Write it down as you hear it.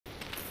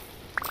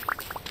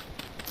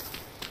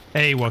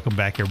Hey, welcome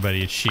back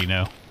everybody, it's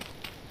Shino.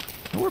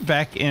 And we're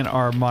back in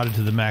our modded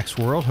to the max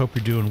world. Hope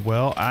you're doing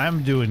well.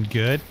 I'm doing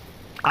good.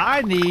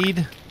 I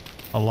need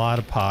a lot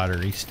of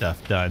pottery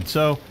stuff done.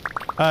 So,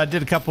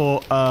 did a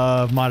couple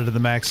of modded to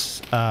the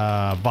max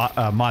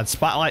mod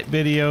spotlight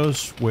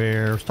videos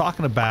where I was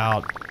talking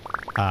about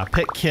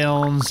pit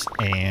kilns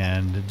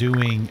and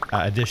doing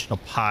additional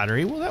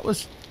pottery. Well, that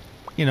was,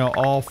 you know,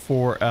 all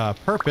for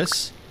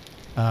purpose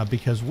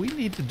because we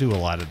need to do a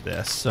lot of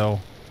this. So,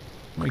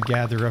 let me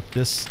gather up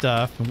this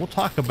stuff and we'll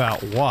talk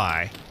about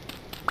why.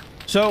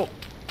 So,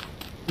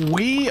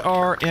 we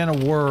are in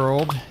a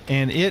world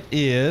and it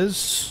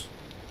is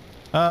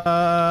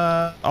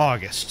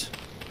August.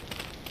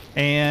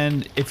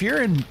 And if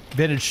you're in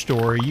Vintage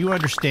Store, you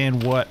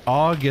understand what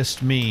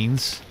August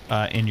means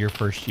in your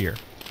first year.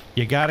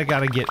 You gotta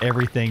get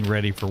everything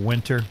ready for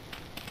winter.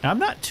 Now, I'm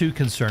not too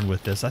concerned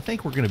with this. I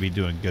think we're gonna be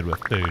doing good with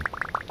food.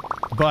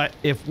 But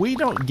if we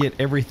don't get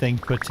everything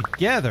put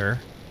together,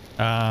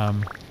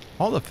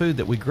 all the food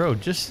that we grow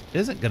just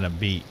isn't going to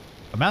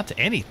amount to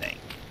anything.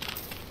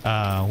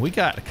 We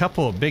got a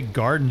couple of big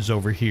gardens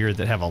over here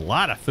that have a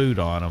lot of food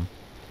on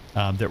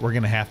them that we're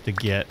going to have to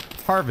get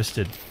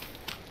harvested.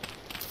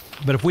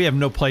 But if we have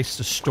no place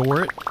to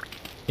store it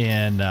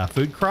in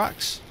food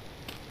crocks,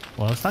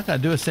 well, it's not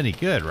going to do us any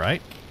good,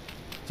 right?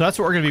 So that's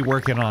what we're going to be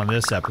working on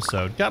this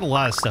episode. Got a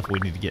lot of stuff we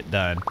need to get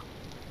done.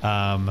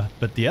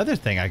 But the other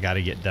thing I got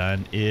to get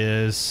done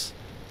is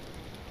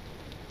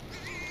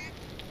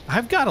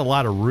I've got a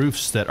lot of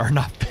roofs that are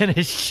not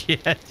finished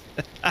yet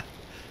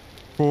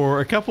for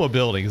a couple of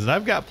buildings. And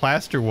I've got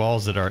plaster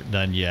walls that aren't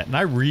done yet. And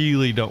I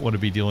really don't want to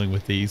be dealing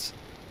with these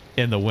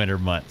in the winter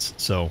months.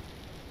 So,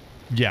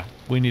 yeah,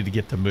 we need to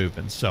get to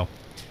moving. So,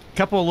 a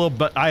couple of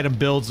little item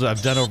builds that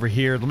I've done over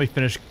here. Let me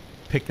finish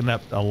picking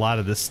up a lot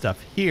of this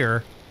stuff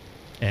here.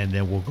 And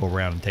then we'll go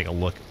around and take a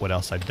look at what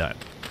else I've done.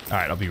 All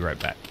right, I'll be right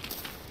back.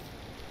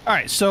 All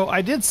right, so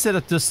I did set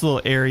up this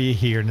little area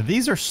here. Now,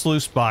 these are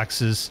sluice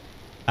boxes.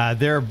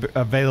 They're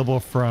available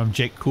from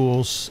Jake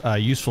Cool's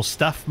Useful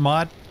Stuff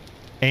mod,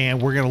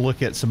 and we're going to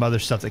look at some other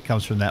stuff that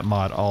comes from that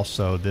mod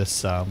also,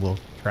 this little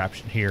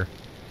contraption here.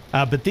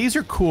 But these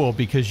are cool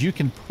because you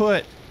can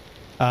put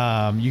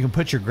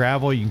your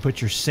gravel, you can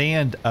put your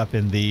sand up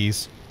in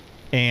these,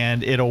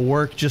 and it'll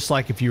work just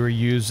like if you were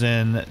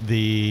using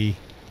the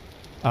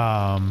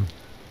pan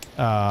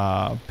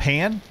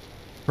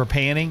for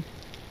panning,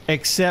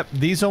 except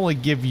these only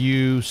give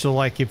you, so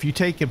like if you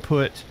take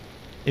and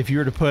if you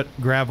were to put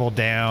gravel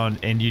down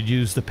and you'd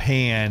use the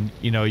pan,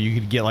 you know, you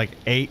could get like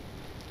 8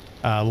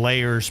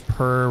 layers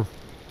per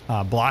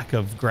block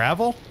of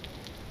gravel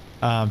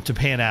to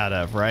pan out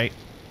of, right?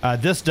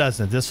 This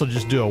doesn't. This will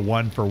just do a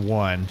 1 for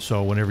 1.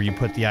 So whenever you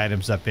put the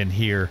items up in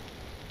here,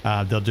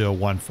 they'll do a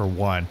 1 for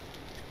 1.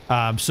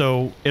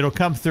 So it'll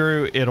come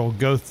through. It'll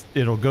go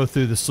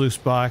through the sluice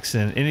box,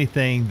 and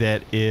anything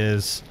that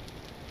is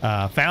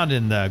found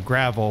in the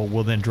gravel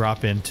will then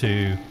drop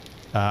into.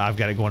 I've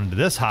got it going into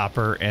this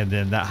hopper, and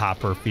then that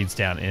hopper feeds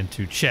down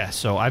into chests.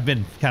 So I've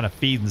been kind of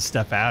feeding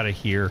stuff out of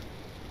here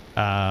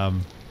as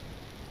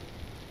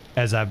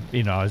I've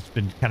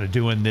been kind of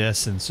doing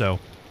this. And so,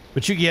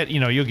 but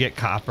you'll get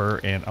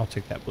copper, and I'll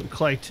take that blue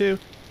clay too.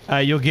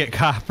 You'll get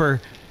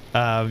copper.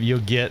 You'll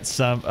get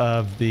some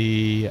of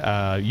the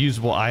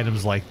usable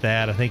items like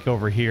that. I think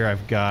over here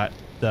I've got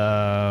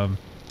the,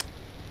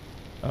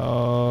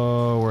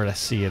 where did I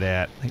see it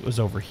at? I think it was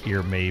over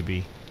here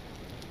maybe.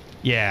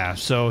 Yeah,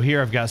 so here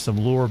I've got some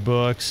lure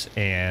books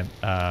and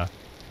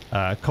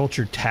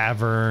Cultured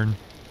Tavern.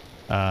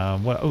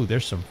 Oh,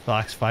 there's some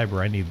flax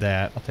fiber. I need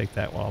that. I'll take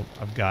that while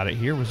I've got it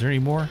here. Was there any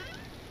more?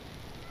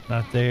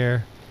 Not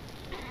there.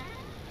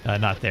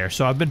 Not there.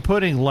 So I've been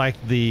putting like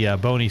the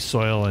bony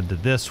soil into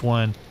this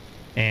one,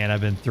 and I've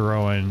been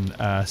throwing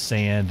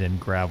sand and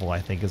gravel, I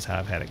think is how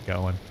I've had it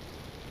going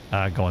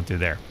through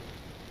there.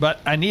 But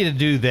I need to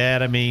do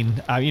that. I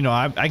mean, I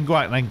can go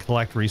out and I can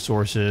collect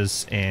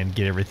resources and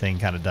get everything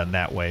kind of done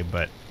that way,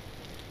 but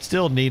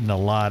still needing a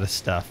lot of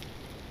stuff.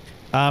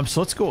 So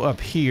let's go up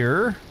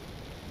here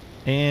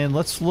and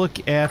let's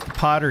look at the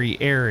pottery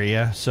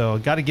area. So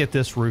got to get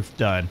this roof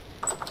done.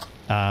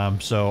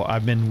 So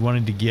I've been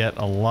wanting to get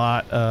a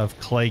lot of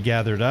clay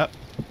gathered up.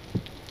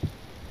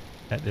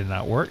 That did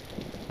not work.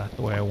 Not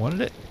the way I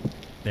wanted it.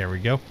 There we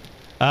go.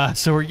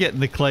 So we're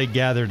getting the clay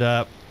gathered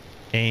up,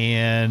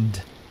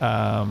 and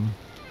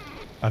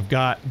I've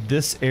got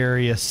this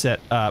area set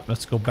up.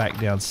 Let's go back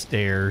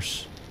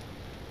downstairs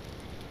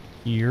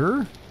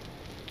here.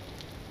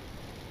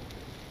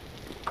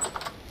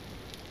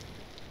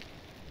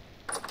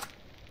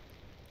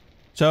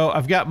 So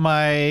I've got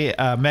my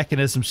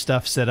mechanism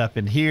stuff set up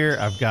in here.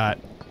 I've got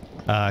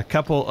a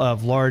couple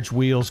of large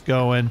wheels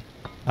going.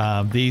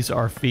 These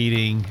are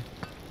feeding,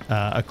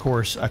 of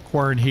course, a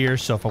quern here.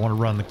 So if I want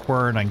to run the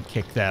quern, I can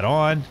kick that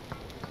on,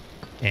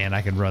 and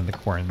I can run the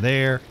quern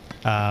there.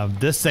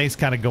 This thing's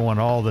kind of going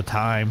all the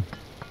time,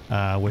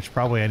 which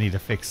probably I need to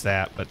fix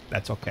that, but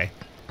that's okay.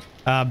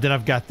 Then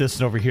I've got this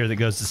one over here that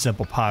goes to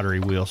simple pottery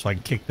wheel, so I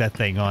can kick that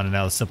thing on, and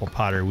now the simple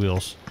pottery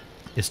wheels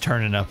is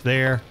turning up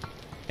there.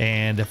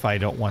 And if I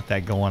don't want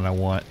that going, I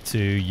want to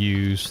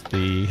use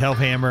the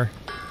HelveHammer.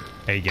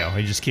 There you go.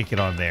 I just kick it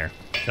on there.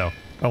 So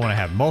if I want to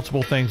have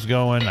multiple things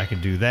going, I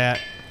can do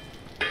that.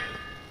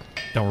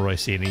 Don't really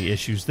see any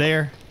issues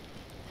there.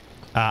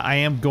 I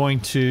am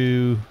going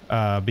to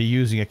be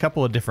using a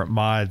couple of different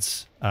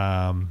mods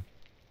to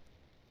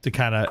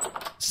kind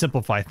of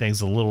simplify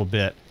things a little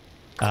bit.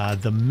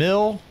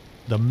 The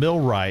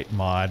MillWright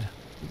mod,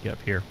 get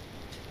up here,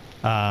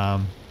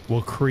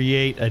 will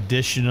create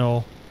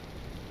additional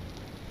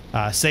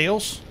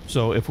sales.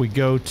 So if we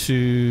go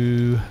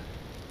to,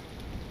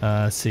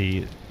 let's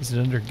see, is it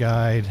under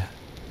guide?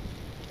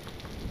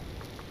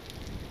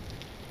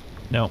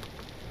 No.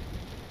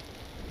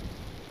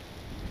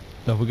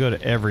 So if we go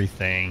to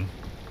everything,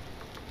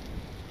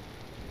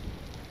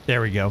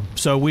 there we go.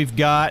 So we've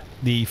got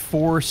the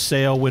for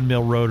sale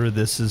windmill rotor.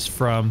 This is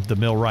from the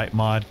MillWright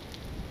mod.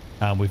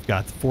 We've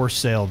got the for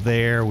sale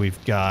there.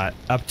 We've got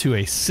up to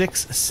a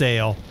 6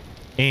 sail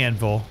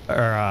anvil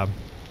or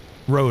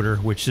rotor,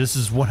 which this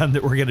is one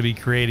that we're going to be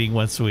creating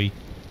once we'll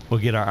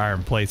get our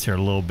iron plates here in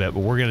a little bit.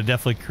 But we're going to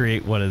definitely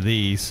create one of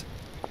these.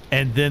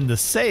 And then the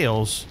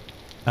sails,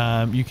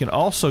 you can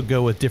also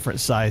go with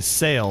different size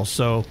sails.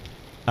 So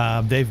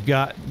they've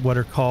got what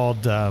are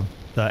called the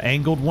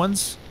angled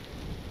ones,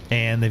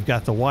 and they've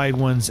got the wide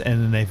ones,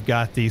 and then they've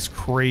got these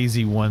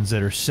crazy ones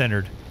that are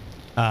centered.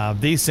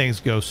 These things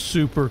go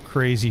super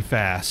crazy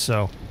fast,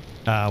 so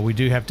we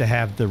do have to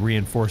have the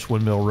reinforced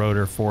windmill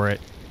rotor for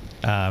it.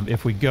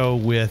 If we go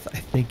with, I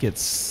think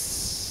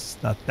it's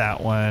not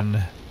that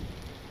one,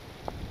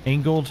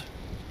 angled.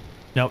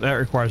 No, that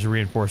requires a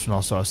reinforcement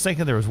also. I was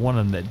thinking there was one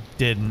of them that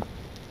didn't.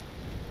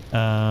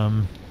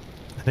 I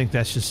think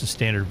that's just a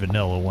standard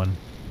vanilla one.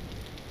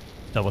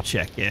 Double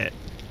check it.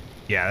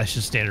 Yeah, that's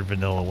just standard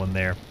vanilla one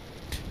there.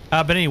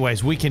 But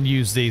anyways, we can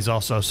use these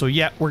also. So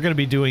yeah, we're going to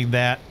be doing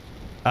that.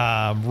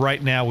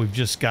 Right now we've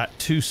just got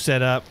 2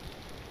 set up,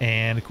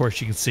 and of course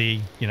you can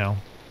see, you know,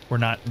 we're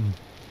not in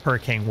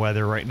hurricane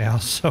weather right now,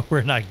 so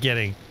we're not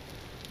getting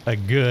a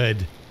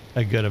good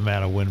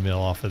amount of windmill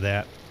off of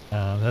that.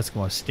 That's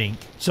going to stink.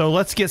 So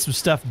let's get some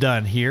stuff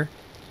done here.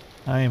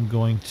 I am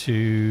going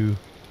to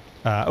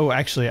oh,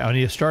 actually, I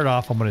need to start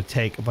off. I'm going to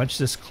take a bunch of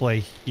this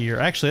clay here.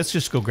 Actually, let's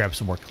just go grab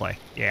some more clay.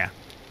 Yeah,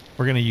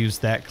 we're going to use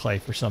that clay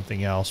for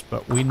something else,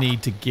 but we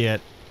need to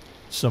get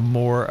some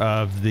more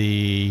of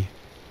the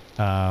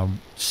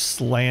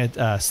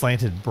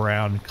slanted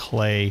brown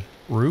clay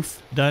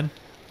roof done.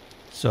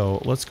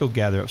 So let's go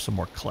gather up some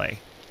more clay.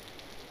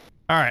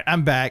 All right,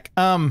 I'm back.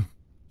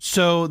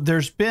 So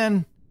there's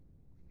been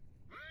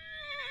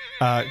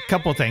a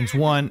couple of things.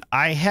 One,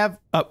 I have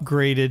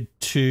upgraded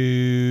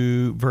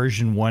to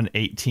version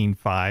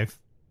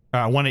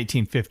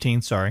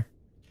 1.18.15, sorry.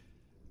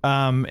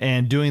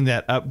 And doing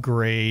that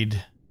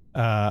upgrade,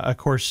 of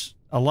course,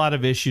 a lot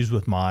of issues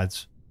with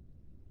mods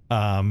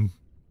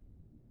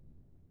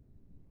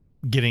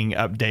getting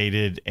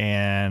updated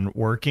and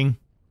working.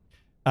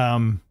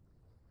 And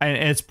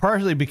it's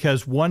partly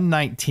because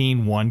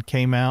 1.19.1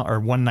 came out, or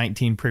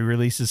 1.19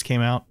 pre-releases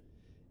came out,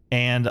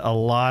 and a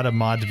lot of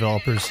mod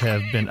developers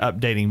have been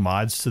updating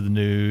mods to the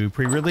new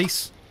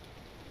pre-release.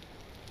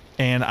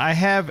 And I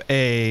have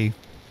a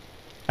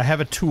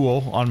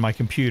tool on my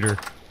computer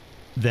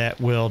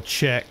that will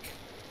check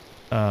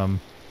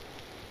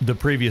the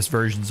previous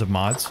versions of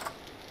mods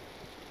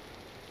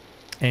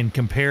and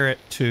compare it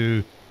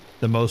to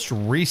the most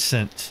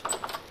recent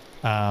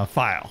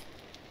file.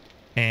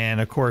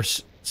 And of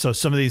course, so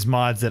some of these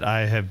mods that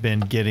I have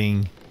been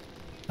getting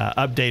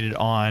updated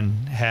on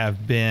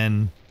have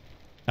been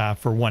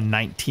for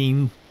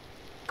 1.19,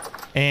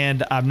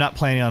 and I'm not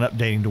planning on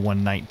updating to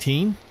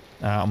 1.19.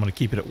 I'm going to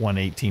keep it at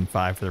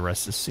 1.18.5 for the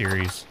rest of the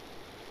series.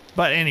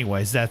 But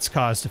anyways, that's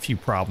caused a few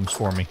problems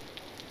for me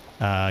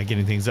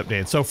getting things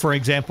updated. So for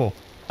example,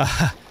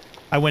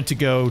 I went to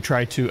go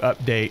try to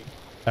update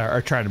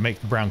or try to make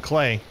the brown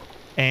clay,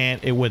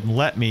 and it wouldn't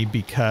let me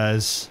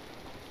because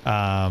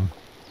here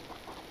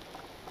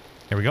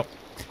we go.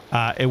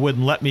 It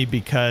wouldn't let me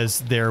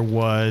because there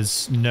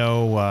was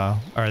no,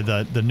 or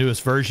the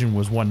newest version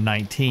was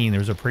 1.19. There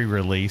was a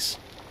pre-release,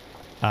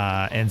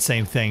 and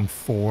same thing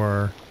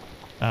for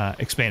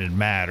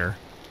ExpandedMatter,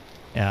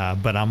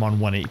 but I'm on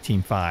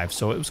 1.18.5,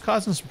 so it was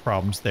causing some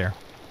problems there.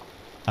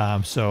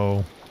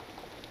 So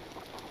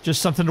just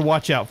something to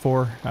watch out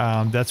for.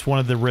 That's one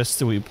of the risks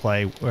that we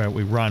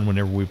run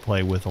whenever we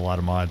play with a lot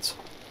of mods.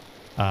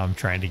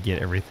 Trying to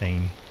get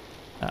everything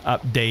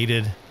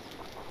updated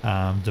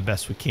the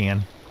best we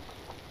can.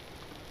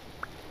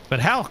 But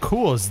how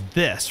cool is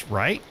this,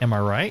 right? Am I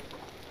right?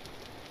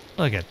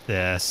 Look at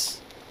this.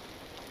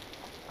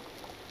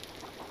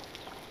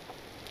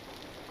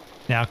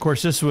 Now, of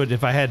course, this would,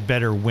 if I had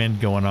better wind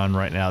going on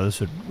right now, this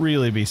would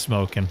really be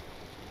smoking.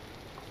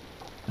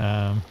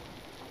 But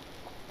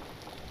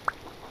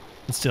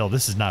still,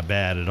 this is not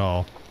bad at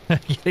all.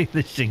 Getting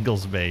the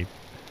shingles made.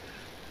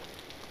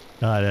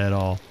 Not at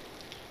all.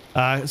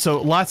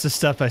 So lots of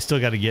stuff I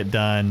still got to get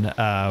done.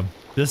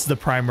 This is the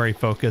primary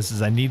focus,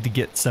 is I need to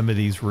get some of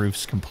these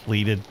roofs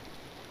completed.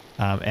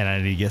 and I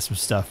need to get some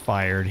stuff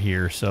fired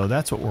here. So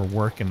that's what we're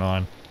working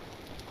on.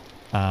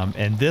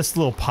 And this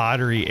little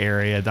pottery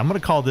area, I'm going to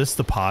call this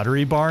the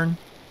pottery barn,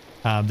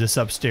 this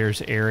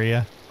upstairs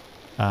area.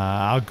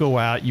 I'll go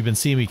out. You've been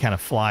seeing me kind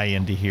of fly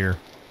into here.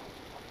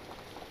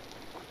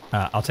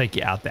 I'll take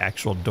you out the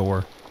actual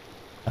door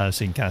so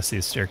you can kind of see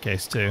the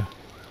staircase too.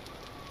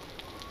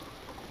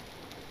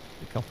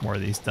 A couple more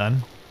of these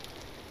done.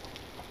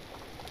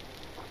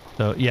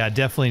 So yeah,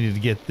 definitely need to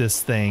get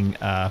this thing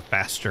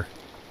faster.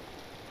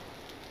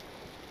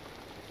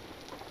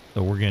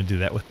 So we're going to do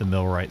that with the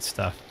MillWright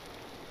stuff.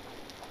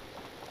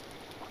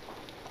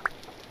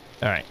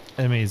 All right,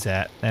 how many is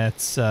that?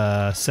 That's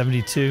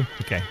 72.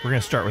 Okay, we're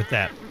going to start with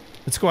that.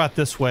 Let's go out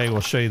this way.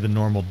 We'll show you the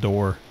normal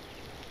door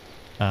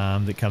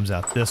that comes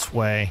out this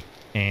way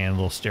and a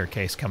little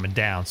staircase coming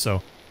down.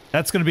 So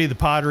that's going to be the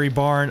pottery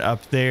barn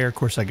up there. Of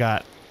course, I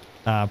got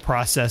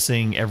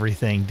processing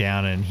everything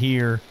down in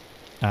here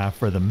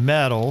for the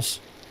metals.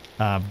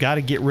 I've got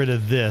to get rid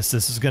of this.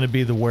 This is going to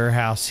be the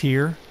warehouse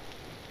here,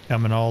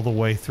 coming all the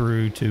way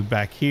through to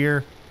back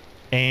here.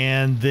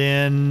 And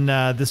then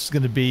this is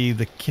going to be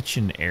the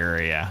kitchen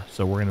area.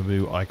 So we're going to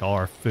do like all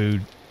our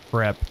food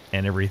prep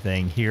and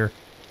everything here.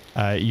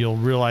 You'll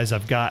realize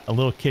I've got a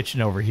little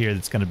kitchen over here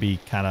that's going to be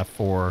kind of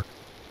for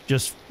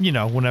just, you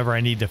know, whenever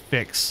I need to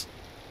fix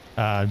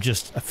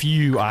just a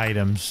few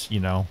items, you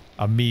know,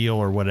 a meal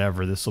or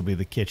whatever. This will be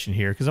the kitchen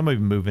here because I'm going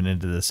to be moving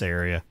into this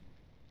area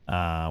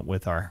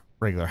with our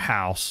regular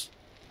house.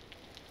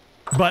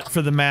 But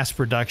for the mass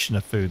production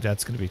of food,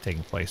 that's going to be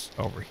taking place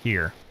over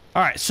here.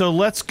 All right, so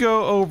let's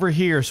go over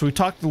here. So we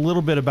talked a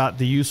little bit about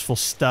the useful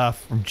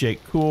stuff from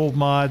Jake Cool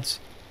Mods.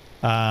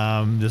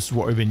 This is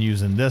what we've been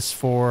using this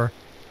for.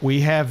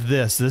 We have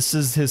this. This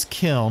is his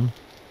kiln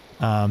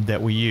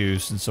that we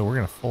use. And so we're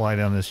going to fly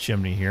down this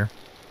chimney here.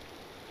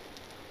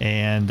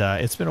 And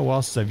it's been a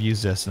while since I've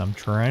used this. And I'm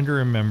trying to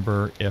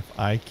remember if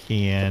I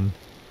can...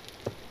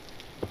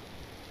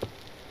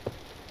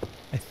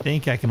 I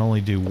think I can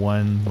only do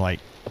one, like...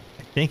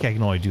 I think I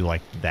can only do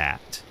like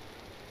that.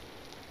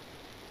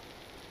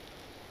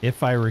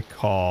 If I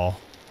recall,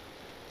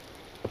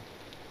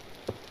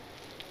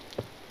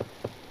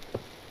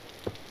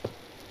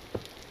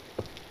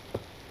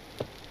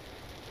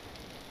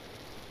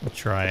 we'll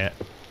try it.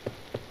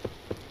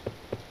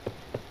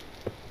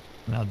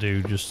 And I'll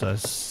do just a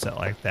set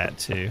like that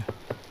too.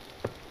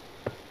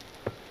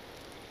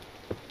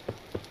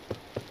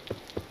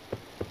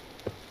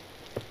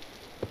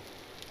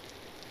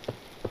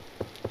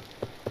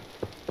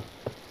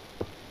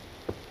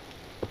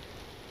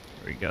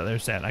 Go,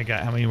 there's that. I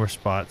got how many more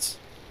spots?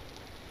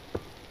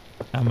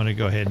 I'm gonna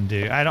go ahead and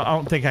do. I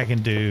don't think I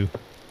can do.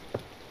 I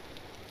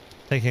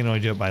think I can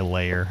only do it by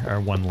layer or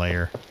one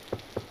layer.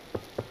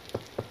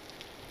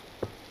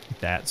 Like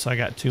that. So I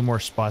got 2 more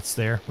spots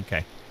there.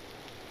 Okay.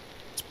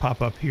 Let's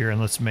pop up here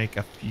and let's make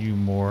a few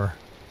more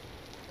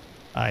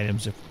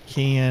items if we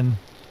can.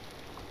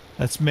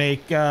 Let's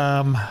make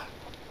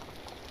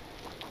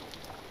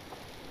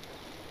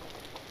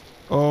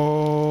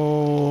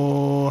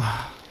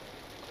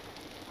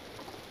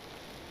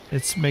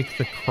let's make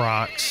the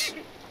Crocs.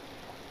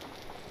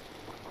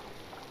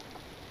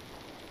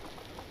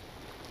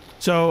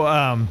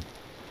 So,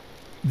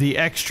 the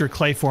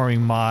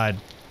ExtraClayforming mod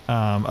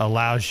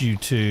allows you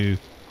to,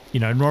 you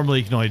know, normally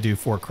you can only do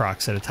 4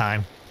 Crocs at a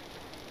time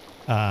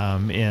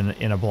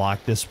in a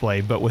block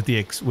display, but with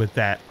the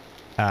that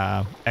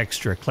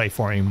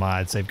ExtraClayforming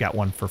mods, they've got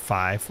one for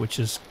 5, which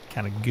is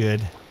kind of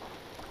good.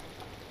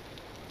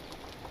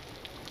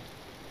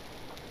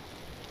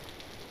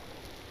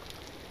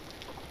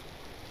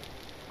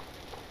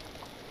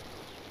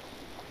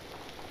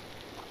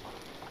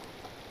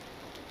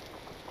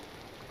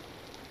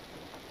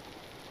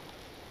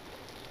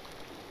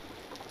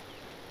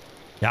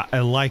 Yeah, I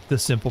like the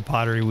simple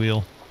pottery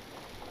wheel.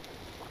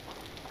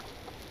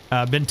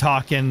 I've been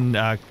talking,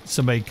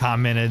 somebody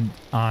commented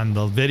on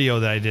the video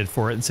that I did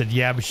for it and said,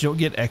 yeah, but you don't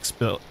get X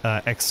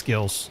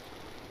skills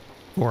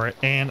for it.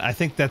 And I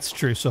think that's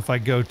true. So if I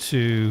go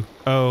to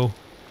O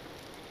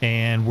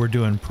and we're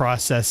doing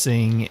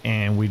processing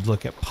and we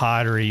look at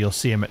pottery, you'll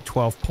see I'm at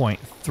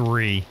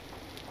 12.3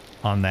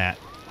 on that.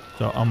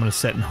 So I'm going to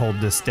set and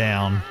hold this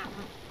down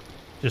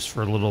just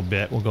for a little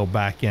bit. We'll go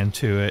back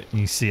into it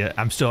and you see it.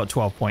 I'm still at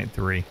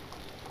 12.3.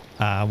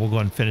 We'll go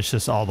ahead and finish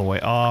this all the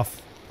way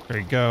off. There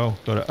you go.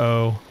 Go to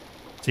O.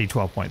 See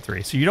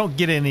 12.3. So you don't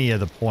get any of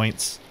the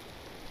points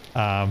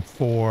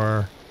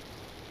for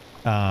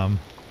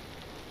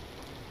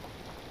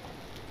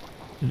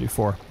do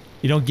 4.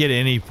 You don't get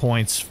any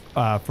points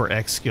for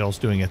X skills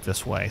doing it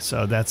this way.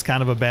 So that's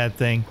kind of a bad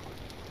thing.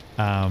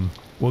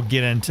 We'll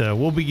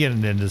be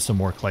getting into some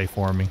more clay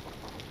forming.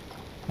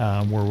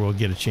 Where we'll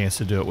get a chance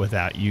to do it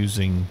without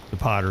using the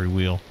pottery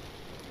wheel.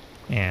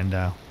 And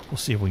we'll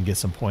see if we can get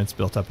some points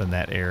built up in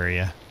that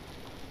area.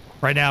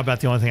 Right now, about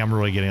the only thing I'm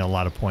really getting a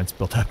lot of points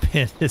built up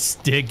in is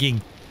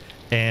digging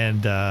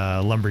and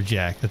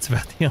lumberjack. That's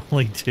about the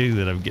only 2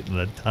 that I'm getting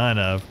a ton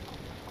of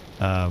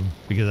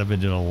because I've been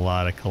doing a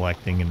lot of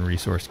collecting and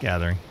resource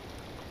gathering.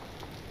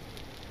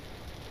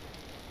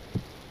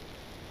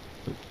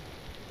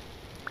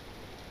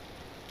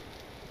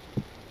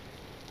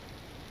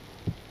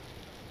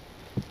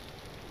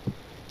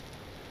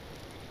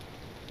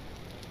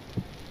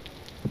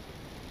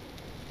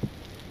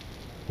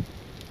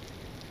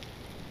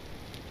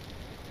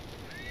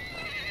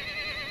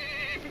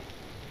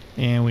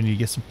 And we need to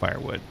get some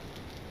firewood.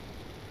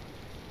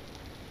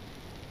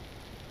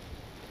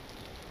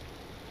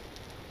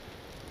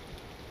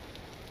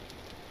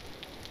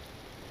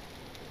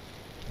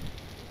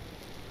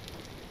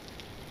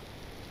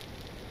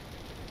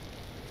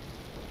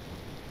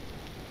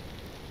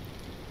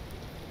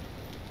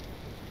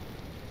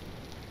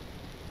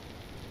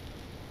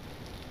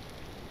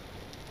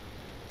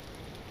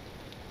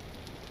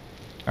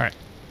 All right,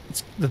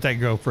 let's let that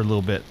go for a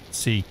little bit.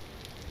 See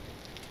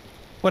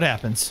what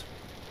happens.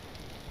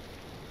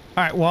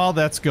 All right, while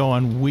that's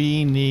going,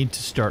 we need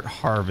to start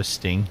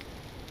harvesting.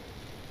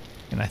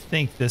 And I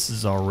think this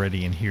is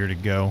already in here to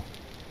go.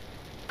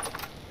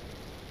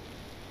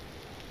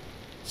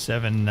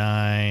 7,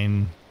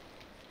 9.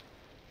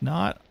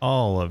 Not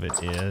all of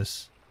it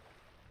is.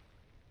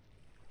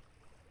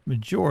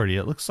 Majority,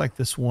 it looks like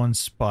this one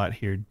spot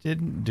here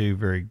didn't do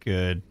very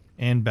good.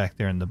 And back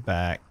there in the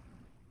back.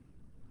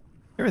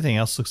 Everything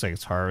else looks like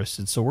it's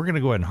harvested, so we're going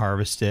to go ahead and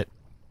harvest it.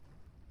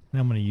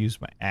 And I'm going to use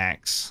my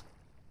axe.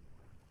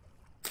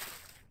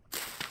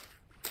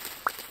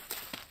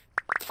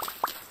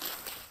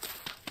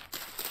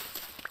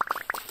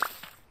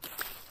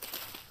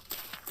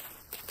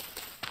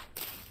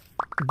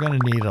 We're going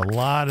to need a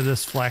lot of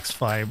this flax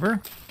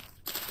fiber.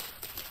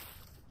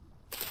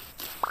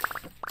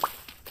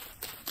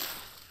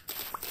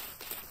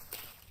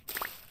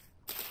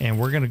 And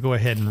we're going to go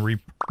ahead and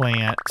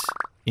replant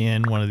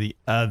in one of the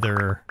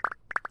other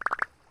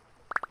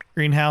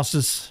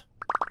greenhouses.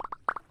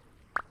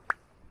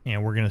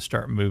 And we're going to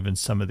start moving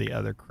some of the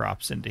other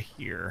crops into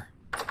here.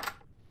 A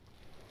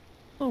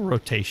little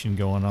rotation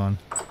going on.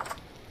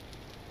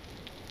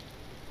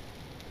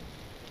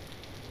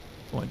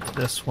 Going to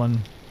this one.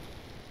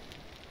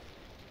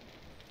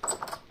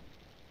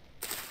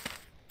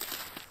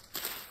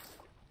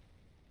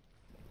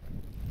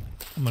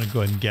 I'm going to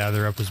go ahead and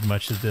gather up as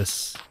much of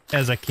this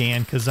as I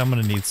can because I'm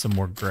going to need some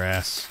more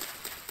grass.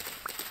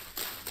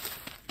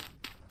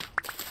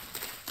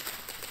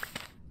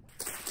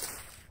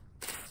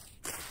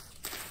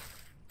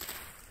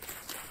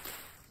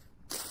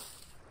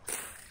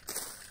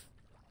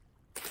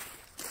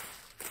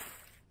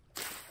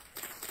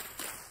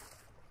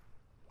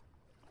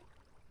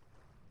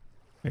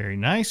 Very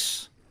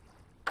nice.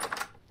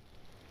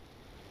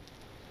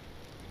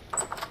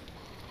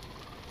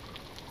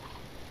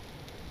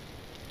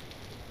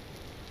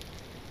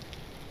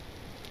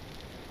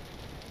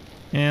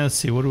 And let's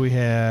see, what do we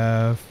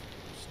have?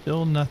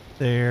 Still not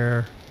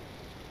there.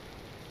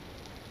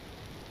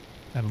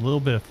 Got a little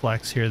bit of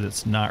flax here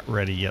that's not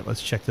ready yet.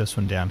 Let's check this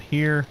one down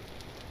here.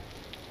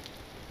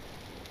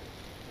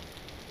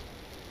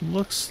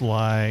 Looks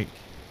like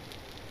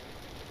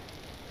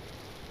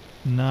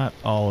not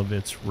all of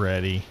it's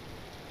ready.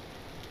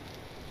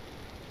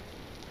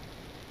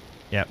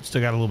 Yep,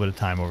 still got a little bit of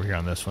time over here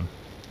on this one.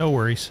 No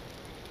worries.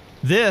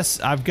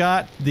 This, I've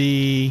got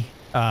the,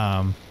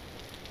 oh,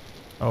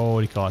 what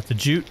do you call it? The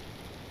jute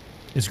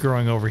is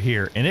growing over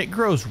here, and it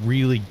grows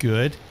really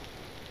good.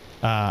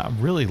 I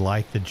really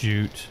like the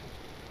jute.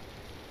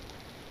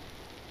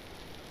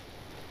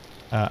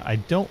 I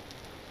don't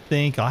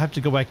think, I'll have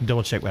to go back and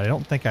double check, but I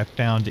don't think I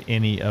found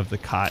any of the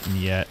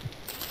cotton yet.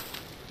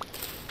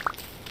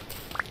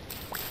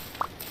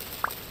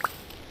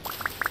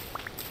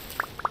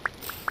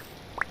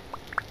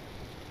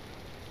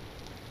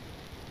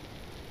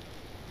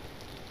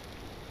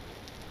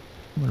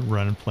 I'm going to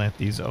run and plant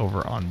these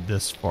over on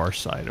this far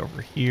side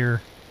over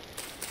here.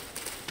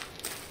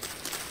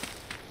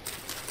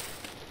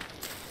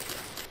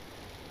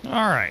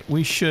 All right,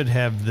 we should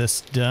have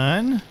this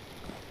done.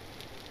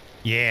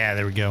 Yeah,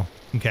 there we go.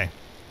 Okay.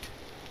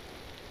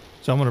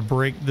 So I'm going to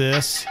break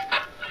this.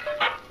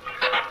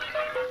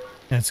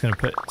 And it's going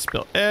to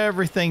spill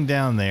everything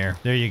down there.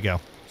 There you go.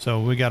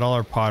 So we got all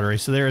our pottery.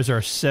 So there is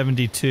our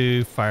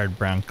 72 fired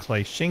brown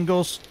clay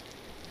shingles.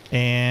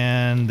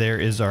 And there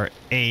is our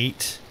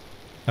 8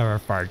 of our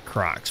fired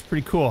crocks.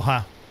 Pretty cool,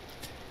 huh?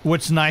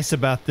 What's nice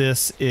about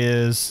this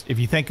is if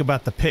you think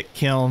about the pit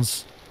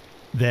kilns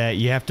that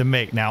you have to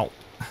make. Now,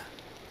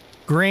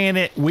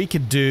 granted, we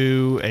could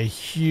do a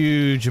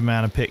huge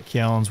amount of pit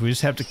kilns. We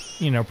just have to,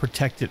 you know,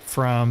 protect it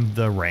from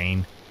the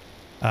rain.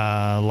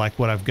 Like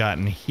what I've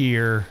gotten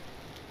here.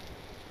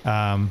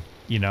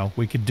 You know,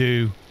 we could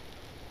do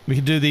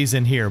these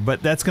in here,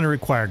 but that's going to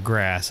require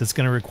grass. It's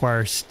going to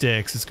require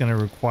sticks. It's going to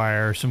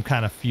require some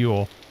kind of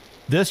fuel.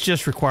 This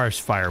just requires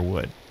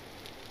firewood.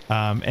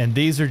 And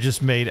these are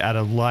just made out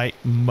of light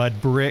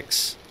mud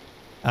bricks.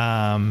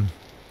 And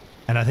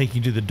I think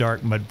you do the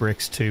dark mud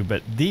bricks too,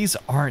 but these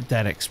aren't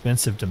that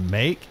expensive to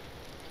make.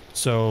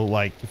 So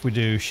like if we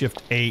do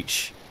Shift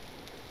H,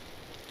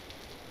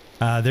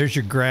 there's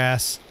your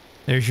grass,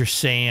 there's your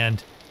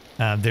sand,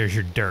 there's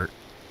your dirt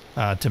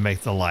to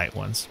make the light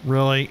ones.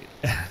 Really,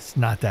 it's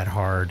not that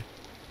hard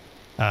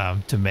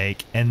to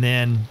make. And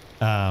then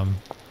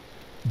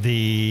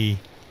this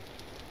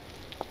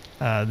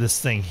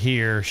thing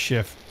here,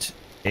 Shift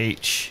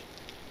H,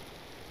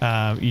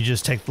 you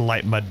just take the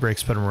light mud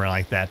bricks, put them around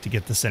like that to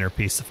get the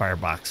centerpiece, the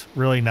firebox.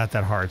 Really not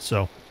that hard.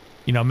 So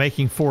you know,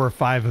 making 4 or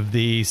 5 of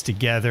these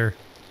together.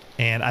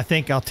 And I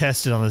think I'll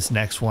test it on this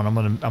next one.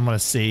 I'm gonna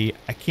see.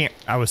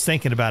 I was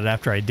thinking about it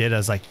after I did. I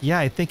was like, yeah,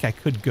 I think I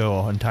could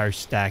go an entire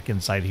stack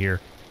inside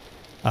here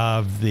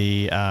of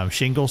the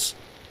shingles.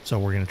 So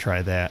we're gonna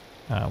try that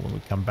when we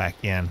come back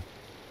in.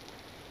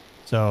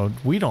 So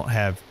we don't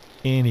have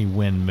any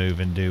wind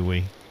moving, do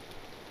we?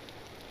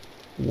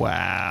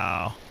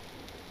 Wow.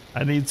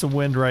 I need some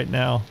wind right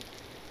now.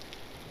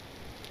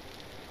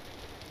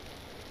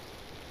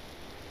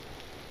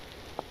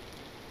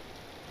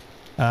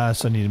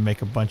 So I need to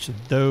make a bunch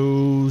of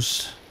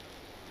those.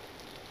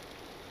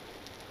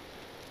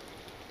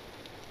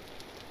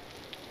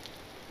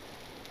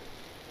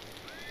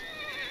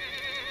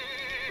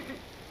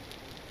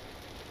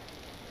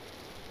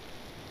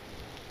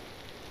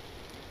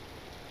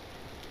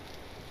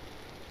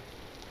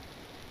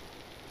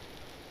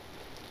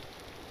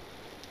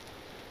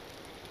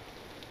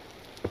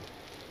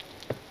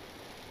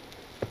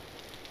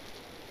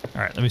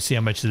 All right, let me see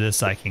how much of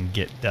this I can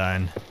get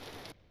done.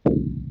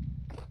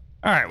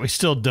 All right, we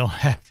still don't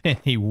have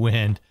any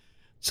wind.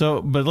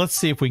 So, but let's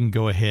see if we can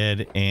go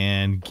ahead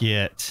and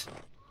get,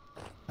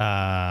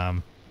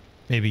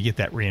 maybe get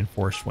that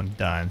reinforced one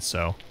done.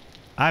 So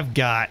I've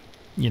got,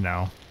 you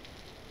know,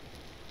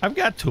 I've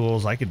got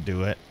tools. I could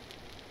do it.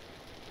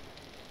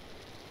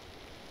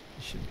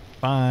 Should be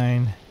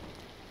fine.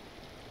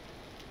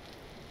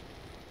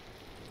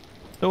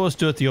 So let's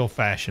do it the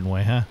old-fashioned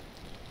way, huh?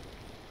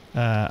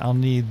 I'll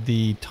need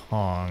the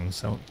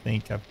tongs. I don't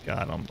think I've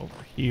got them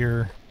over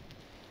here.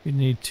 We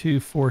need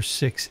 2, 4,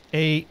 6,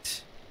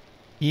 8.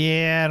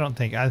 Yeah,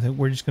 I think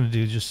we're just going to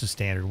do just the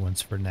standard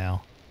ones for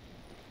now.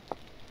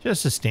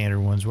 Just the standard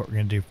ones, what we're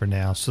going to do for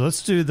now. So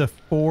let's do the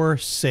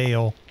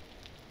 4-sail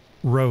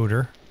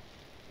rotor.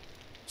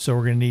 So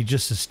we're going to need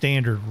just a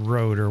standard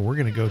rotor. We're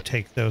going to go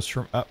take those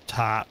from up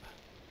top.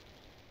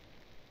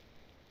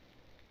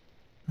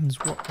 This is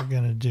what we're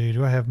going to do.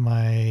 Do I have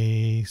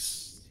my...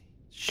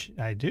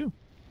 I do.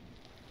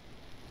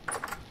 I'm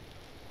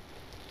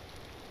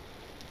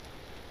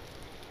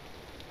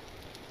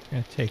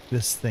going to take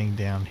this thing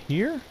down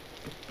here.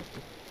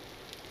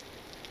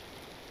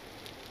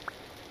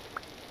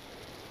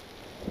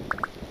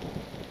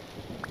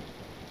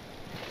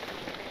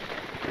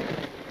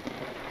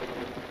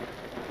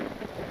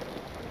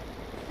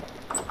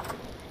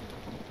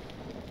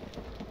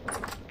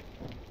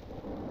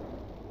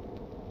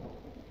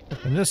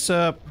 Open this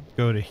up,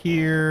 go to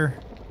here.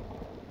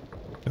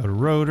 Go to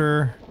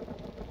rotor.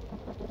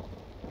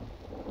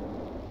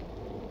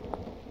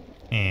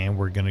 And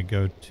we're going to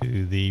go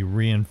to the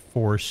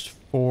reinforced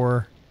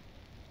 4.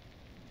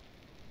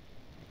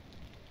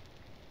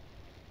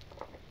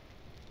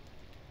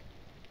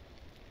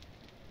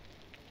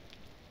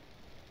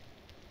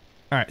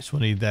 All right, so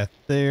we'll need that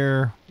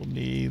there. We'll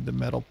need the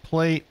metal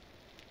plate.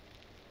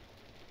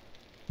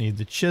 Need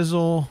the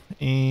chisel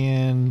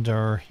and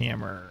our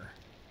hammer.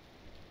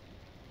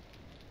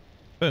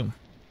 Boom.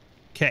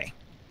 Okay.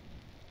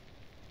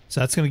 So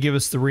that's going to give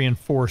us the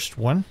reinforced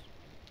one.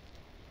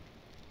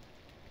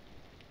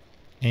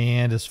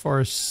 And as far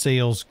as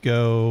sails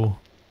go,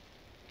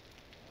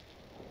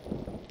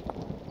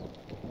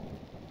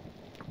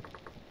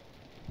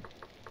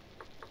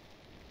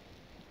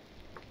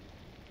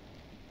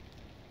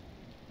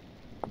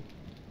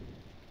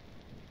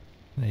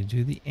 they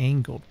do the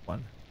angled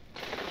one.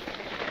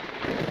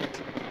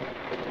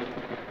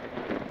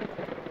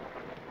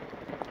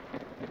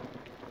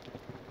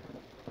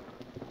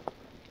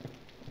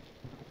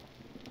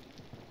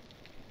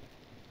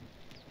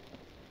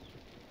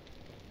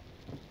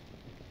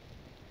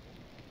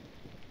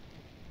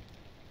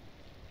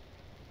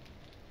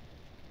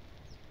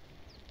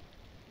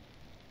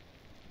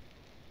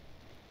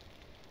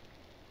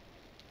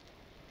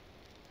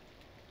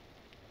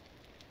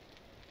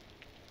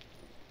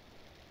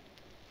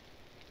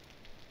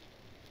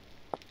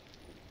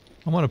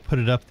 I'm going to put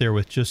it up there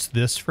with just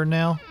this for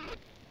now.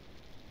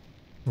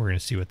 We're going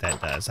to see what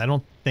that does. I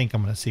don't think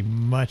I'm going to see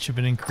much of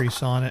an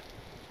increase on it.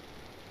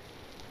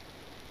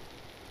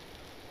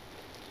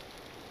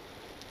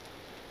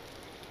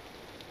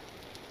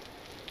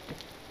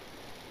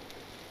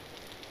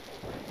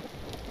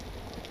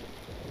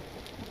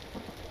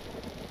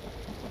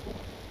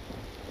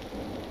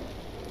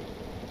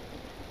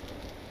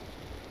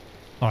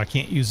 Oh, I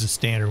can't use the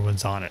standard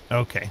ones on it.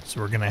 Okay,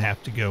 so we're going to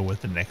have to go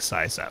with the next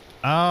size up.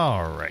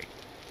 All right.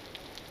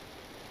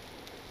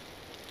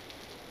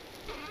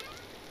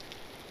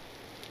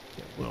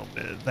 Get a little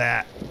bit of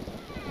that.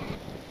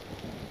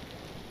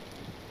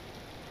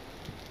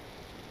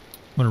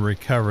 I'm going to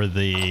recover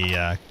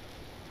the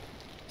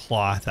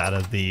cloth out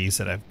of these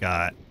that I've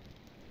got.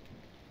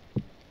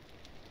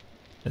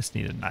 Just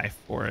need a knife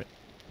for it.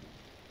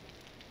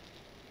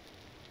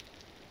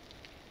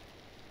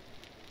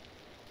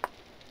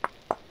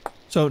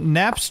 So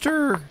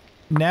Knapster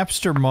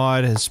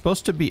mod is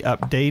supposed to be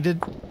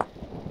updated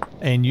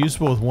and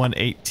usable with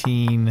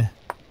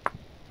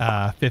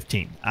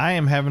 1.18.15. I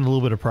am having a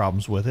little bit of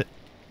problems with it.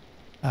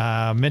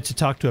 Meant to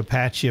talk to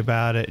Apache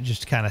about it,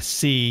 just to kind of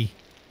see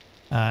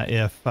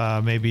if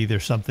maybe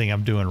there's something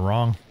I'm doing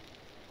wrong.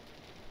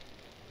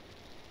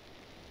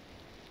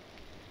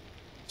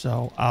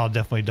 So I'll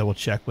definitely double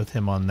check with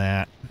him on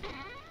that.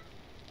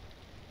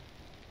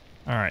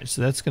 All right,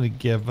 so that's going to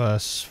give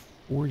us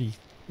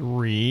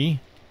 43.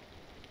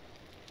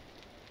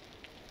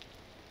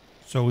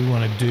 So we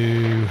want to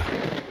do...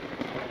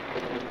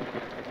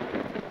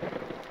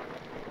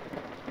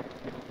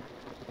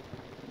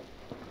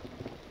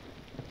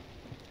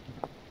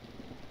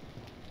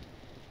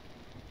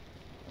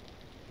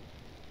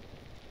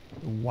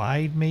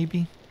 wide,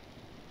 maybe?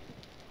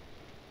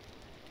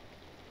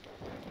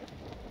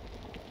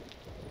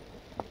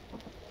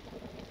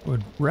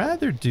 Would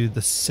rather do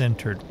the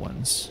centered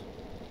ones.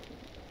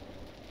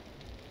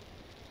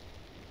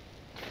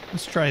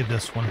 Let's try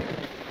this one.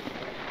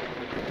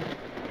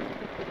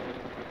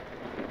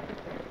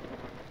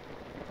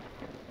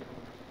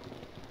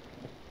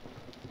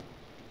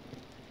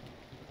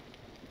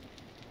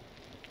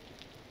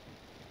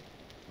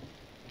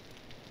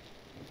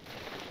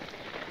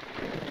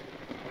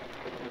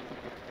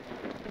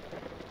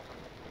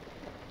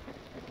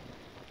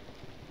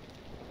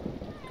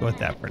 Go with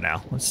that for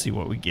now. Let's see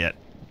what we get.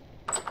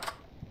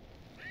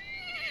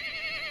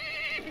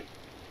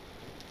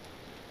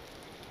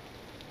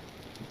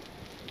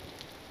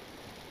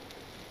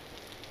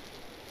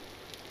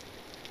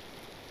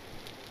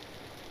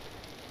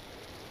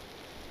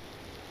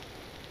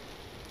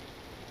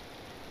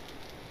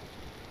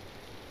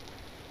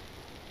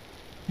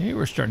 Hey,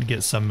 we're starting to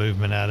get some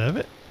movement out of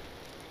it.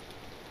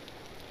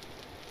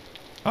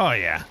 Oh,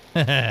 yeah.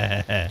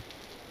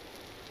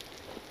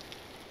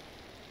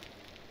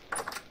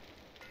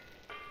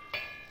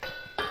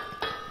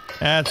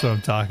 That's what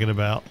I'm talking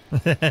about.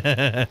 What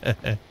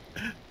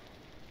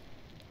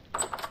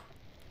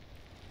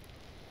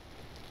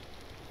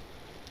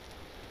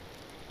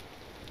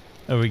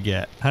do we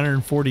get?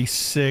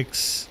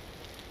 146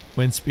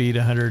 wind speed,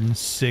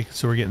 106.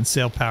 So we're getting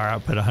sail power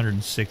output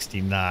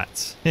 160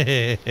 knots.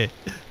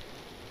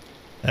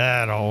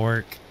 That'll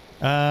work.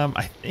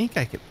 I think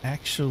I could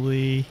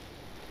actually...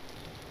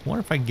 I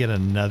wonder if I can get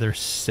another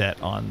set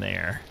on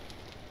there.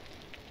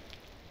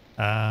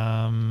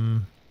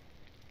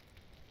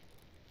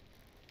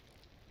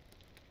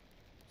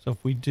 So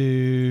if we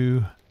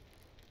do...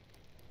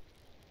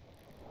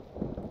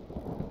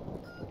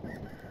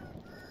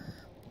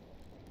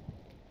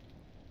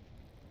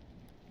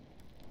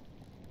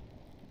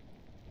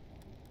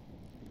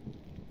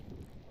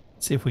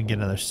 see if we can get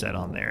another set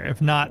on there.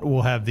 If not,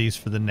 we'll have these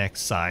for the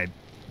next side.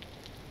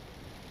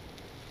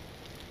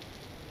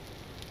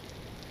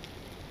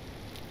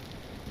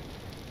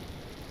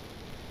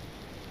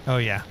 Oh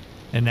yeah,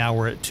 and now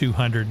we're at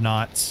 200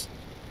 knots,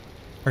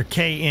 or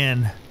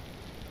KN,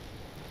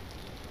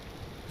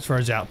 as far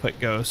as output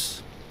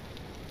goes.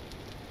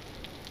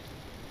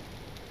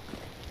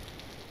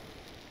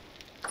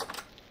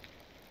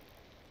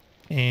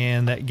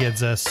 And that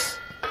gives us...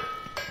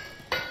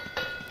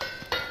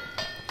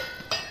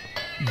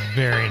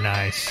 very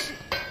nice.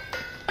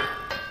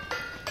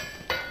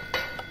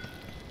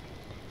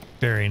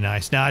 Very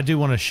nice. Now I do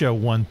want to show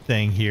one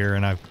thing here,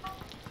 and I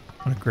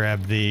want to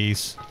grab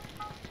these.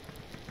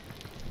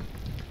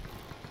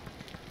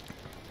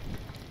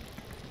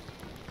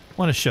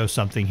 Want to show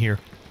something here.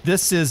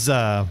 This is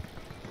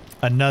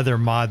another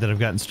mod that I've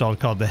got installed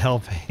called the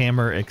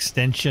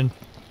HelveHammerExtension,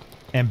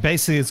 and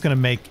basically it's going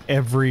to make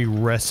every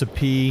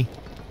recipe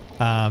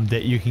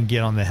that you can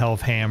get on the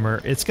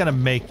HelveHammer. It's going to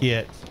make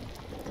it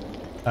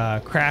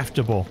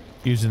craftable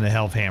using the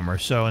HelveHammer.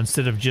 So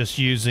instead of just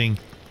using,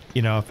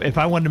 you know, if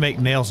I wanted to make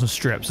nails and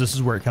strips, this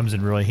is where it comes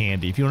in really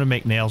handy. If you want to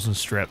make nails and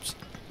strips,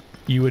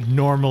 you would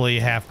normally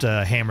have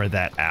to hammer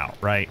that out,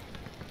 right?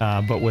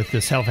 But with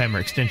this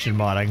HelveHammerExtension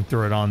mod, I can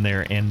throw it on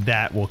there, and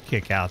that will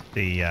kick out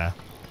the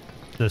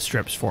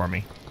strips for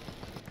me.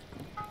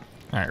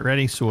 All right,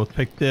 ready? So we'll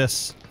pick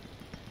this.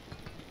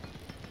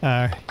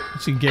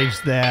 Let's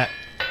engage that,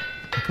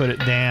 put it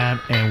down,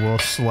 and we'll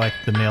select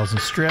the nails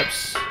and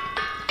strips,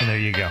 and there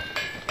you go.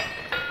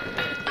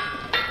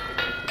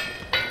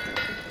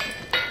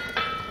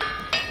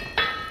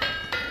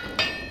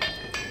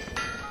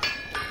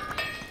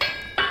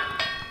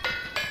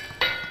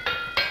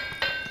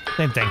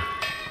 Same thing.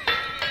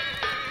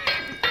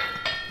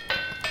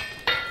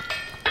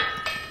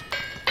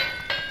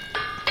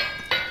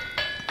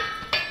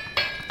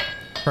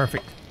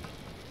 Perfect.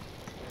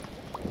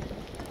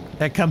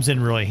 That comes in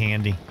really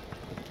handy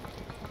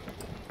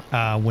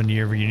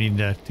whenever you need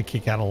to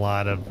kick out a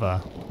lot of...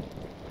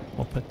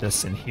 we'll put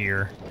this in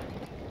here.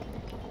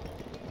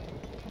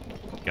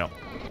 Go.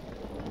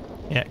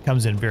 Yeah, it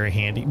comes in very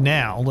handy.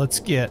 Now,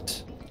 let's kick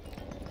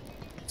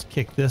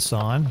this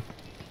on.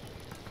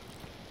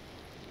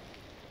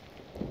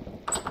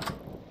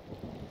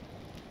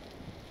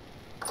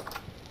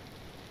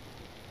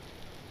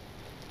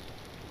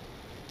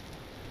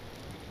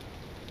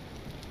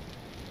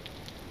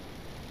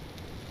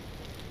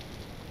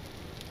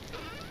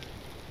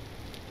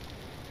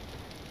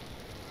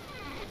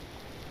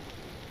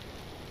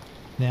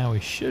 Now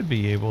we should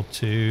be able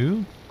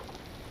to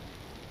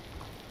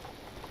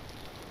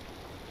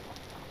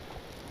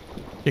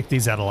Kick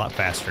these out a lot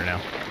faster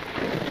now.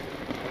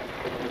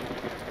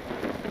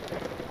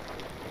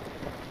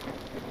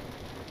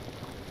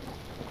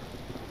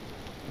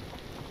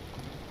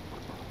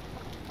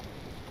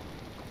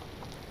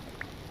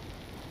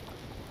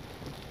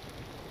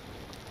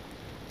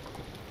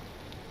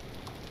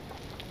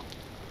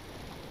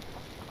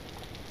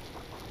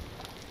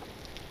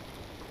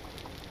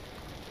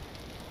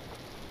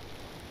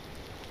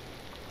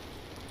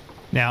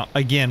 Now,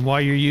 again, while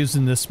you're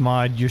using this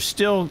mod, you're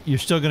still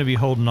going to be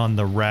holding on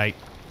the right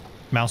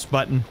mouse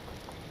button,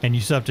 and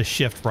you still have to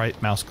shift right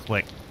mouse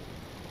click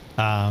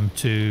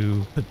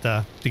to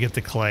get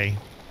the clay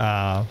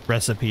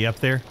recipe up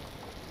there,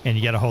 and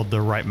you got to hold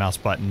the right mouse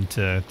button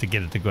to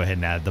get it to go ahead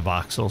and add the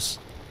voxels.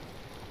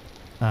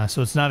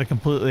 So it's not a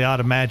completely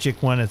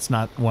automatic one. It's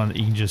not one that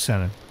you can just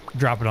kind of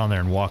drop it on there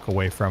and walk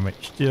away from it.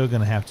 You're still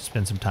going to have to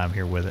spend some time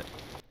here with it.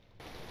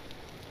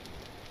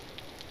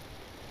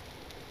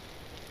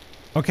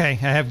 Okay, I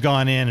have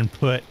gone in and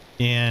put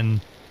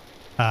in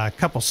a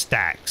couple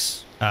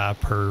stacks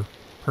per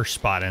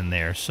spot in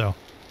there. So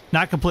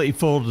not completely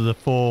full to the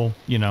full,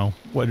 you know,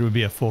 what would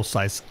be a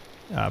full-size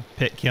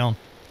pit kiln,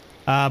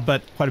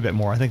 but quite a bit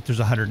more. I think there's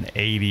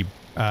 180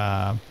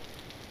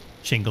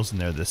 shingles in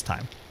there this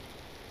time.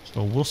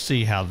 So we'll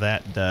see how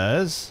that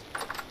does.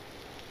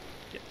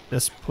 Get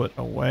this put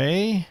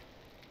away.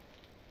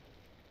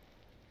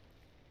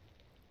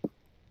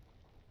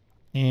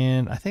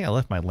 And I think I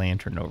left my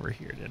lantern over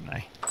here, didn't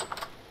I?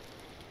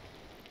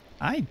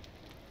 I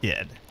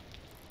did.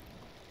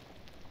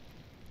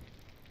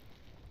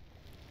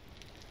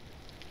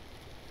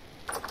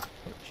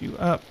 Put you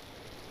up.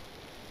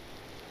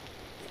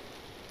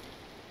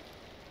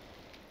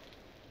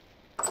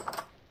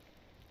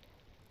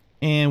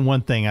 And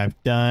one thing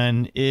I've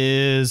done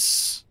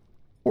is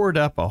poured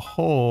up a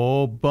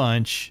whole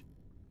bunch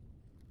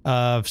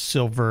of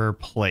silver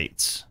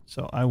plates.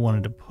 So I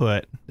wanted to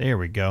put, there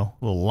we go,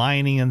 a little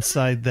lining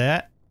inside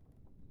that.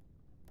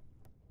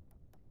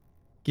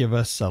 Give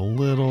us a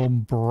little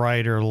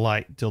brighter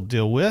light to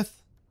deal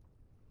with.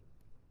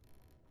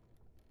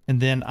 And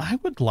then I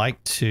would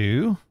like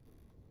to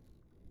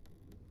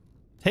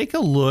take a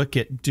look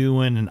at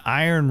doing an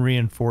iron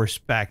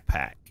reinforced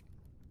backpack.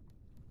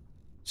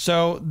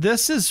 So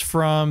this is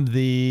from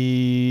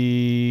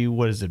the,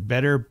 what is it,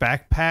 Better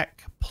Backpack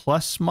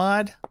Plus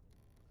mod?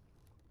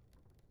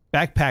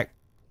 Backpack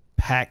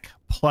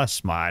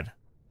Plus mod.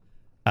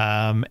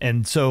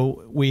 And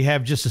so we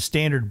have just a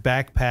standard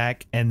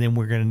backpack, and then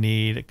we're going to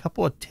need a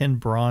couple of 10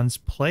 bronze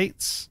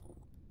plates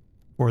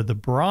for the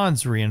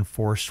bronze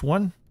reinforced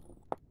one.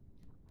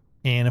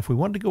 And if we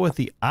wanted to go with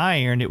the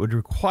iron, it would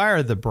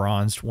require the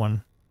bronzed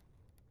one,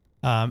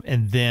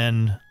 and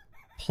then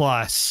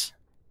plus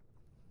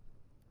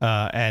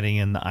adding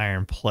in the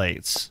iron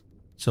plates.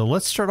 So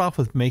let's start off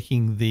with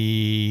making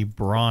the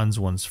bronze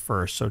ones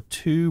first. So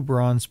 2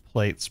 bronze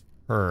plates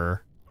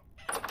per.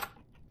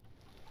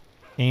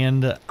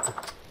 And the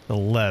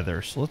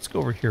leather. So let's go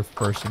over here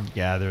first and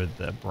gather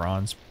the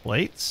bronze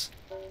plates.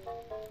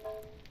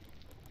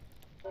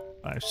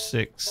 5,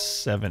 6,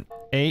 7,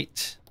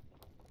 8.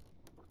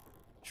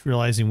 Just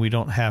realizing we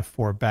don't have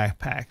 4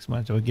 backpacks.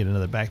 Might have to get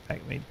another backpack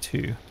made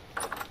too.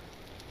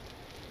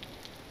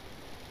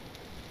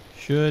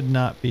 Should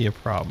not be a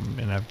problem.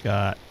 And I've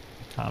got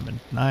a common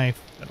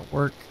knife. That'll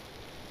work.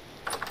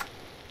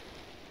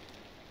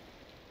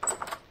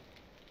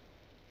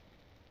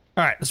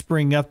 All right, let's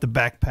bring up the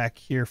backpack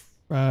here.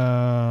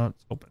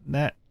 Let's open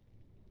that.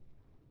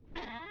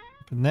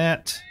 Open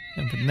that.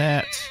 Open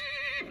that.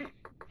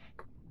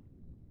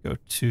 Go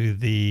to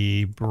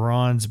the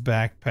bronze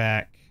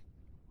backpack.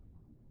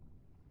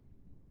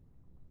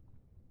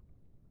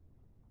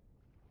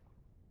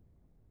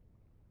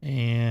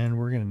 And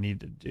we're going to need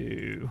to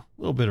do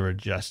a little bit of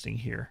adjusting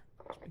here.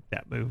 Let's make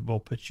that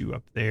movable, put you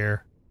up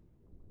there.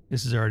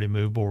 This is already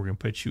movable. We're going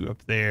to put you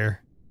up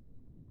there.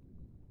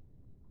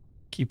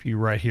 Keep you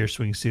right here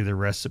so we can see the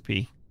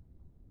recipe.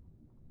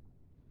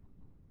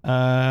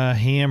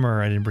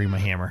 Hammer. I didn't bring my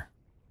hammer.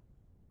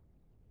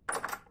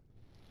 I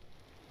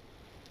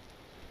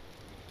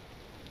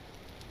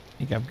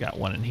think I've got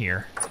one in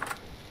here.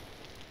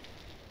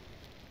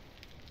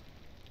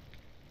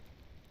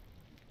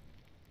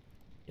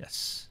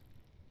 Yes.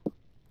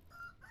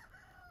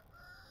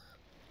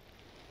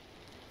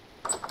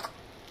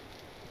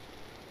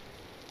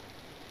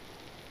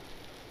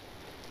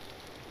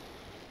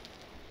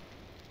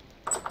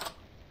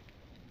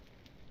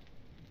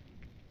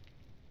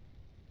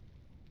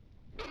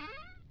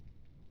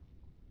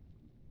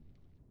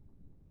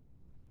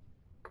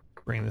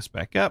 Bring this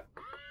back up.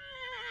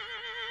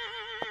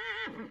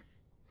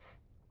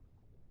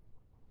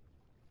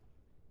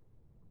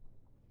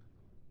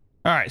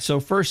 All right, so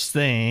first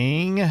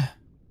thing, don't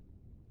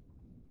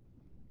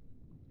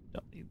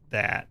need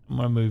that. I'm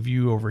going to move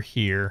you over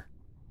here.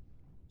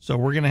 So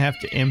we're going to have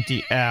to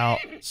empty out.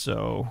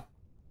 So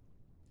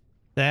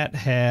that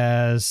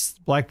has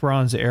black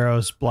bronze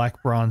arrows,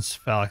 black bronze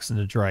phalanx, and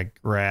the dry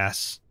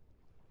grass.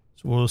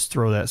 So we'll just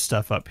throw that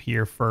stuff up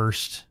here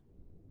first.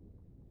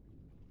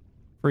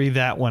 Free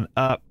that one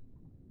up.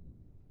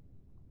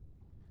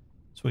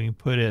 So we can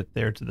put it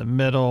there to the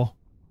middle.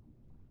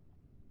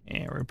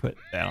 And we're going to put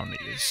that on the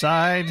other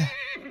side.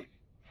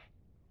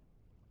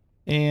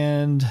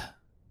 And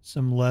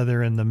some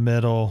leather in the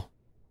middle.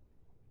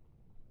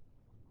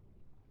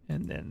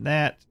 And then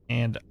that.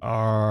 And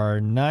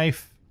our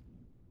knife.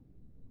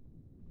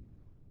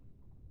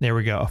 There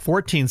we go. A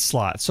 14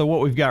 slot. So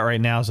what we've got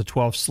right now is a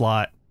 12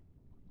 slot.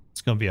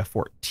 It's going to be a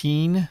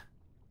 14.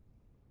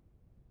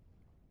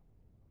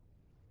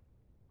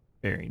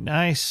 Very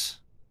nice.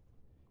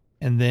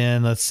 And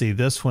then let's see.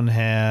 This one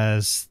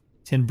has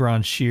 10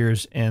 bronze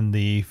shears and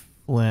the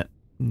flint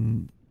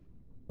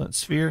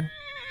sphere.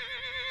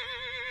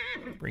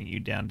 Bring you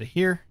down to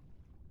here.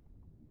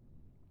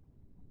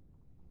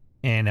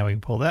 And now we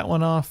can pull that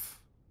one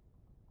off.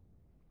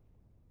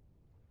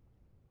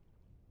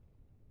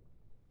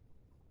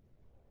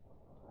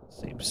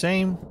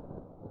 Same.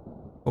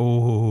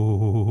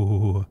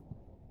 Oh,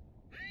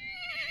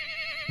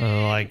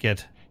 I like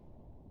it.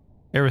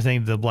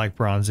 Everything to the black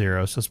bronze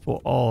zero. So let's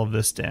pull all of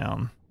this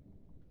down.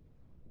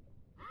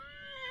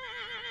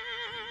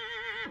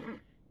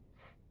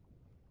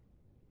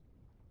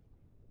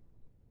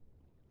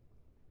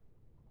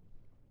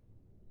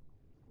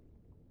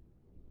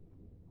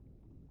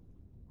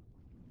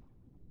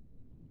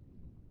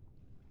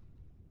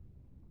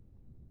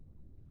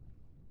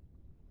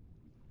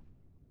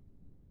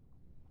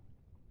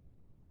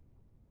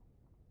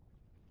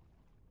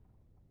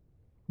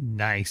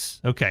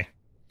 Nice. Okay.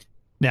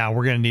 Now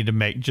we're going to need to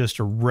make just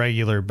a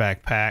regular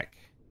backpack.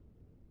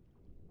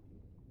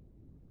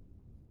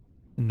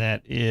 And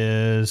that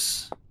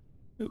is,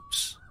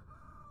 oops.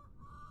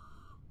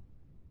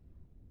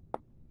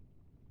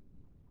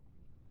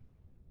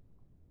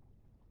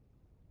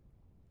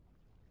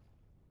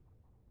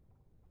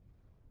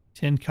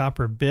 $10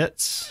 copper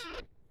bits.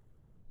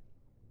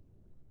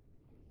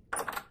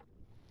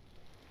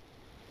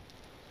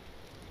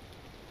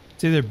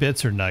 It's either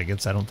bits or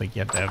nuggets. I don't think you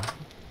have to have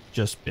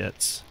just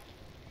bits.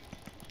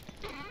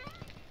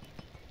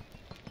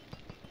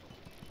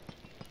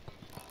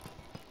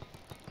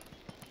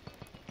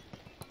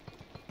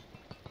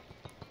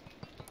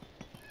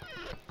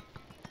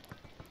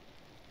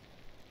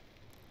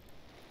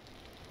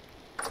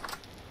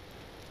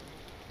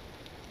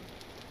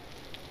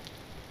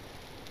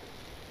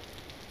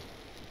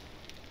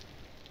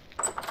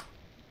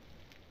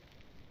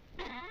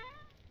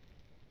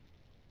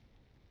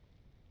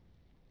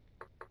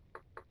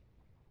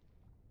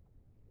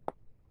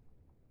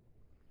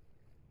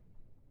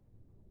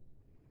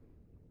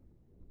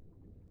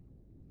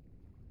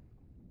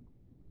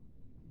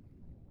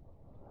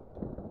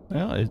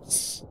 Well,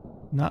 it's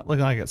not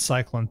looking like it's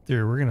cycling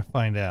through. We're going to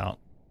find out.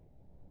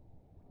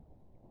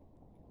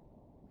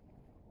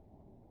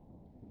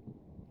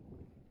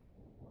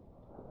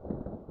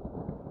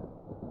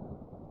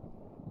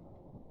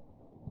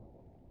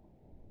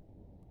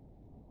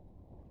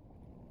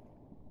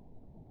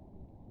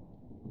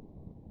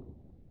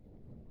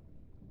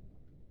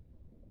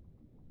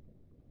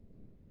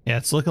 Yeah,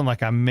 it's looking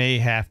like I may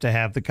have to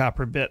have the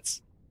copper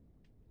bits.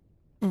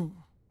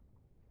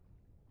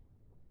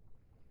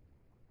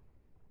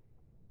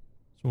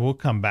 So we'll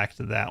come back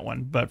to that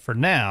one. But for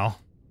now,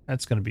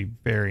 that's going to be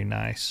very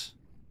nice.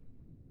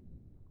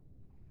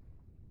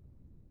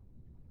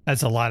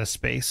 That's a lot of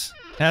space.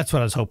 That's what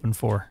I was hoping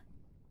for.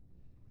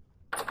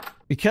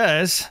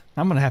 Because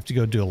I'm going to have to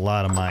go do a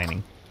lot of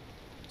mining.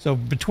 So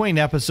between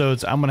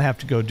episodes, I'm going to have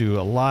to go do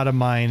a lot of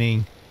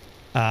mining.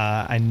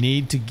 I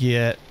need to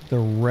get the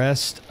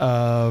rest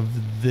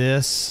of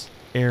this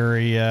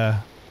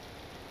area.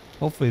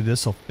 Hopefully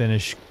this will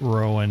finish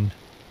growing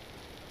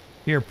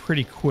here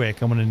pretty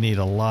quick. I'm going to need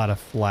a lot of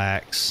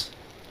flax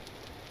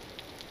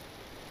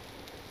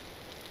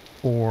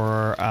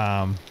for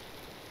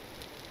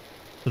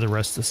the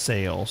rest of the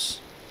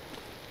sails.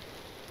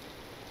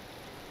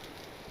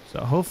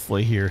 So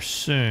hopefully here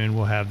soon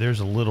we'll have,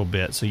 there's a little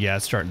bit. So yeah,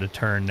 it's starting to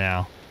turn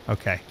now.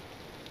 Okay.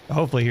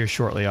 Hopefully here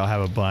shortly I'll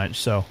have a bunch.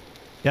 So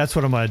that's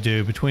what I'm going to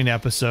do between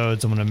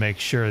episodes. I'm going to make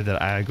sure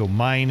that I go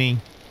mining,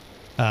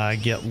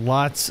 get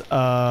lots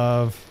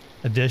of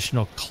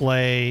additional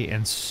clay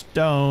and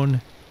stone,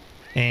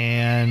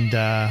 and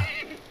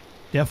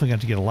definitely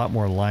going to get a lot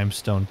more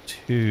limestone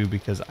too,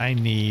 because I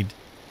need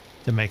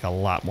to make a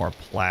lot more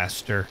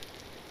plaster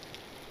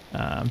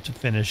to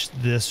finish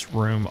this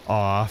room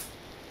off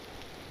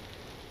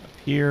up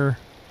here.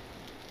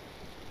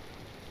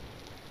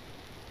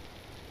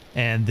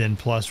 And then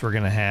plus we're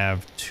going to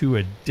have 2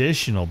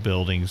 additional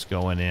buildings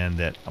going in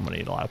that I'm going to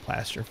need a lot of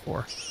plaster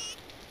for.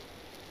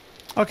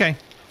 Okay.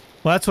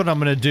 Well, that's what I'm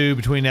going to do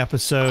between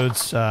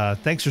episodes.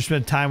 Thanks for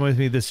spending time with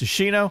me. This is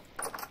Shino.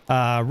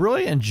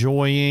 Really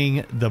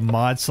enjoying the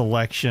mod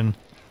selection.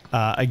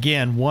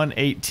 Again,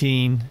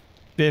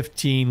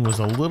 1.18.15 was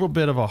a little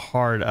bit of a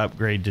hard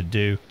upgrade to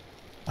do.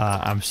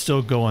 I'm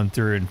still going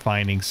through and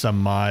finding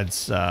some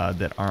mods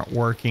that aren't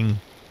working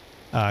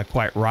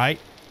quite right.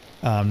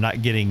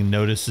 Not getting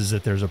notices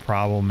that there's a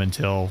problem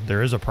until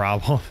there is a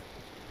problem.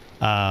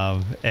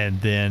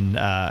 And then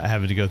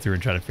having to go through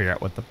and try to figure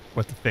out what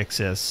the fix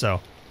is.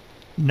 So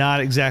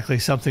not exactly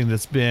something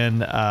that's been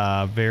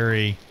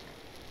been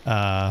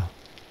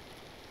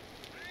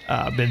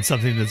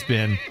something that's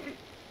been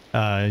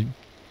a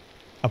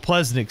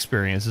pleasant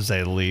experience, to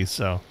say the least.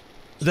 So,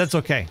 but that's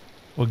okay.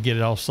 We'll get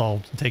it all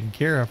solved and taken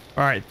care of.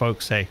 All right,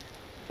 folks. Hey,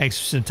 thanks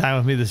for spending time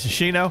with me. This is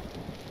Shino,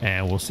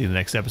 and we'll see you in the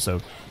next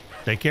episode.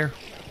 Take care.